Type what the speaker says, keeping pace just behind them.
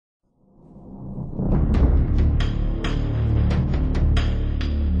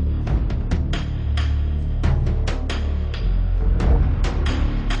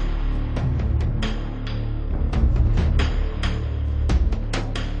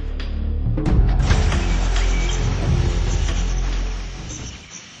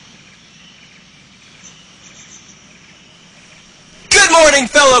morning,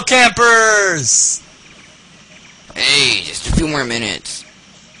 fellow campers! Hey, just a few more minutes.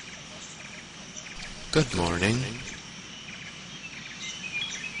 Good morning.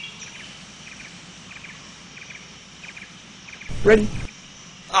 Ready?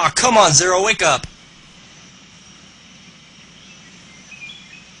 Aw, oh, come on, Zero, wake up!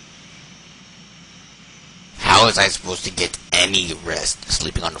 How was I supposed to get any rest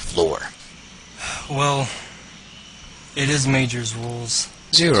sleeping on the floor? Well, it is Major's rules.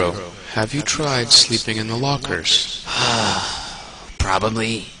 Zero, have you tried sleeping in the lockers?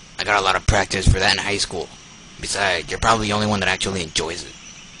 Probably. I got a lot of practice for that in high school. Besides, you're probably the only one that actually enjoys it.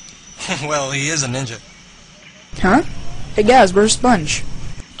 Well, he is a ninja. Huh? Hey guys, where's Sponge?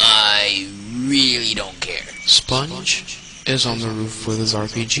 I really don't care. Sponge is on the roof with his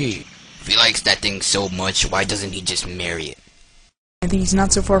RPG. If he likes that thing so much, why doesn't he just marry it? I think he's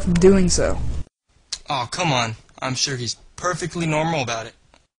not so far from doing so. Oh, come on. I'm sure he's perfectly normal about it.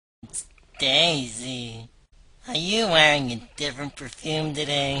 Daisy, are you wearing a different perfume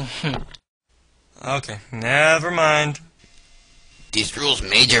today? Okay, never mind. These rules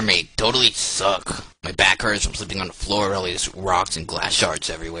Major made totally suck. My back hurts from sleeping on the floor with all these rocks and glass shards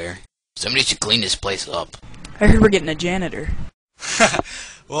everywhere. Somebody should clean this place up. I heard we're getting a janitor.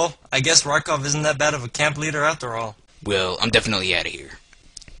 Well, I guess Rykov isn't that bad of a camp leader after all. Well, I'm definitely out of here.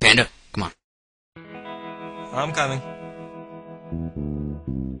 Panda, come on. I'm coming.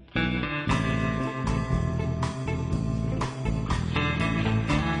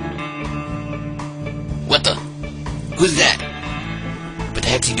 What the? Who's that? What the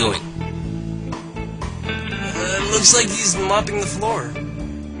heck's he doing? It looks like he's mopping the floor.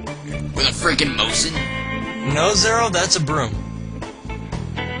 With a freaking Mosin? No, Zero, that's a broom.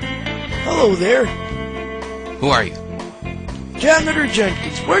 Hello there, Who are you? Janitor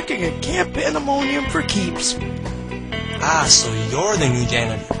Jenkins, working at Camp PandaMonium for keeps. Ah, so you're the new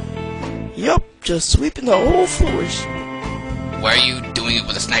janitor. Yup, just sweeping the whole floors. Why are you doing it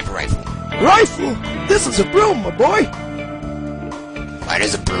with a sniper rifle? Rifle? This is a broom, my boy. Why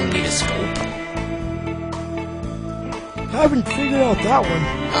does a broom need a scope? Haven't figured out that one.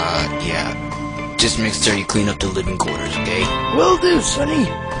 Yeah. Just make sure you clean up the living quarters, okay? Will do, Sonny.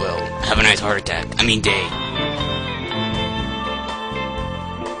 Well, have a nice heart attack. I mean day.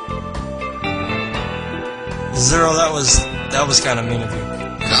 Zero, that was kind of mean of you.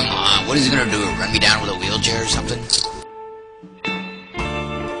 Come on, what is he gonna do? Run me down with a wheelchair or something?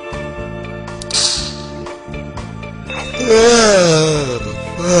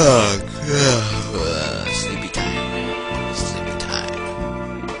 Sleepy time. Sleepy time.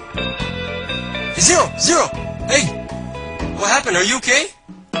 Zero! Hey! What happened? Are you okay?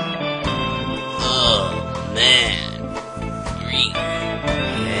 Oh, man. Green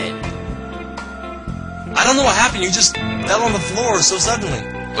head. I don't know what happened. You just fell on the floor so suddenly.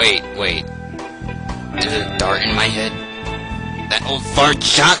 Wait. There's a dart in my head? That old fart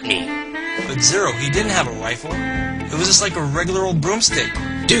shot me. But Zero, he didn't have a rifle. It was just like a regular old broomstick.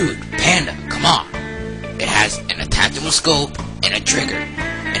 Dude, Panda, come on. It has an attachable scope and a trigger.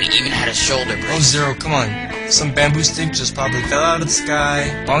 And it even had a shoulder brace. Oh, Zero, come on. Some bamboo stick just probably fell out of the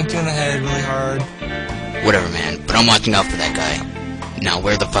sky, bonked you in the head really hard. Whatever, man, but I'm watching out for that guy. Now,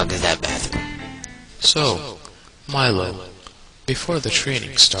 where the fuck is that bathroom? So, Milo, before the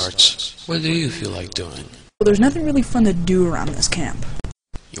training starts, what do you feel like doing? Well, there's nothing really fun to do around this camp.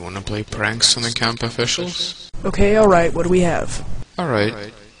 You wanna play pranks on the camp officials? Okay, alright, what do we have?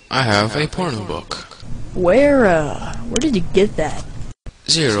 Alright, I have a porno book. Where did you get that?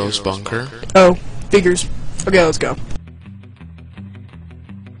 Zero's bunker. Oh, figures. Okay, let's go.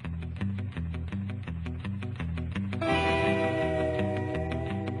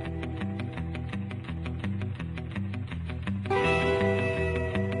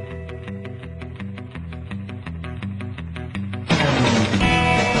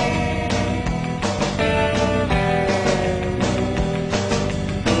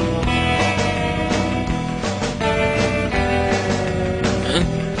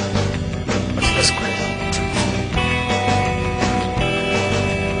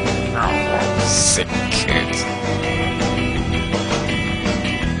 Sick kids.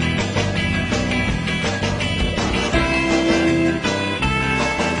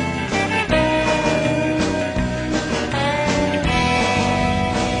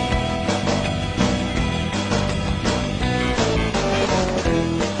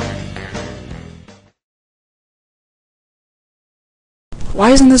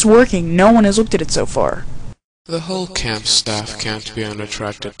 Why isn't this working? No one has looked at it so far. The whole camp staff can't be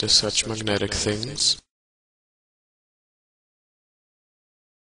unattracted to such magnetic things.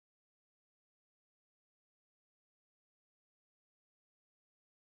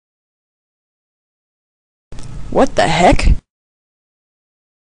 What the heck?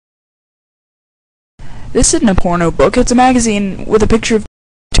 This isn't a porno book, it's a magazine with a picture of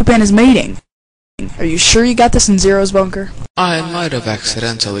two pandas mating. Are you sure you got this in Zero's bunker? I might have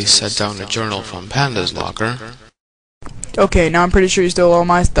accidentally set down a journal from Panda's locker. Okay, now I'm pretty sure you stole all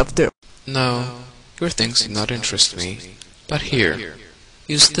my stuff too. No, your things do not interest me. But here,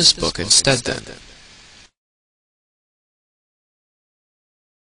 use this book instead then.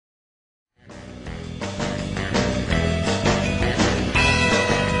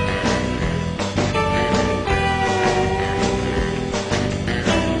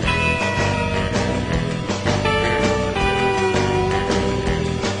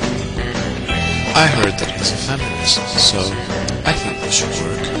 I heard that he's a feminist, so I think this should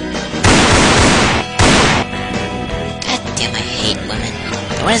work. God damn, I hate women.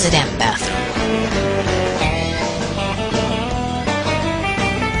 Where's the damn bathroom?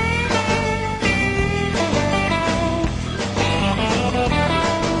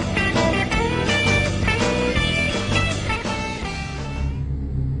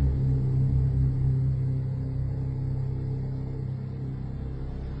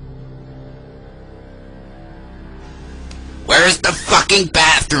 Where's the fucking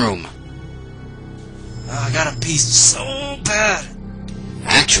bathroom? I gotta pee so bad.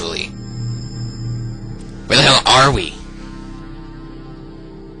 Actually, where the hell are we?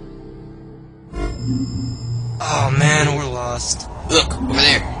 Oh man, we're lost. Look, over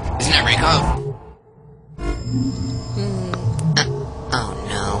there. Isn't that Raykov? Oh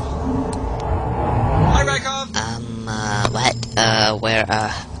no. Hi, Rykov.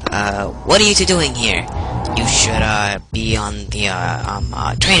 What are you two doing here? You should, be on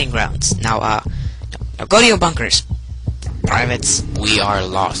the, training grounds. Now go to your bunkers. Privates. We are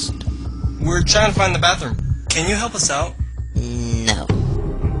lost. We're trying to find the bathroom. Can you help us out? No.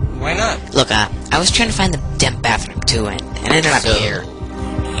 Why not? Look, I was trying to find the damn bathroom, too, and ended up So, here.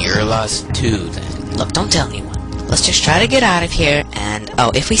 You're lost too, then. Look, don't tell anyone. Let's just try to get out of here, and,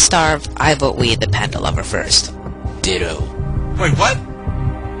 oh, if we starve, I vote we eat the panda lover first. Ditto. Wait, what?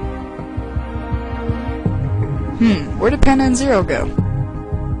 Where did Panda and Zero go?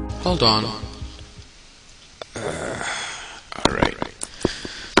 Hold on. Alright.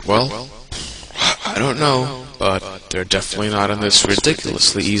 Well, I don't know, but they're definitely not in this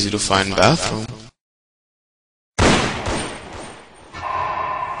ridiculously easy to find bathroom.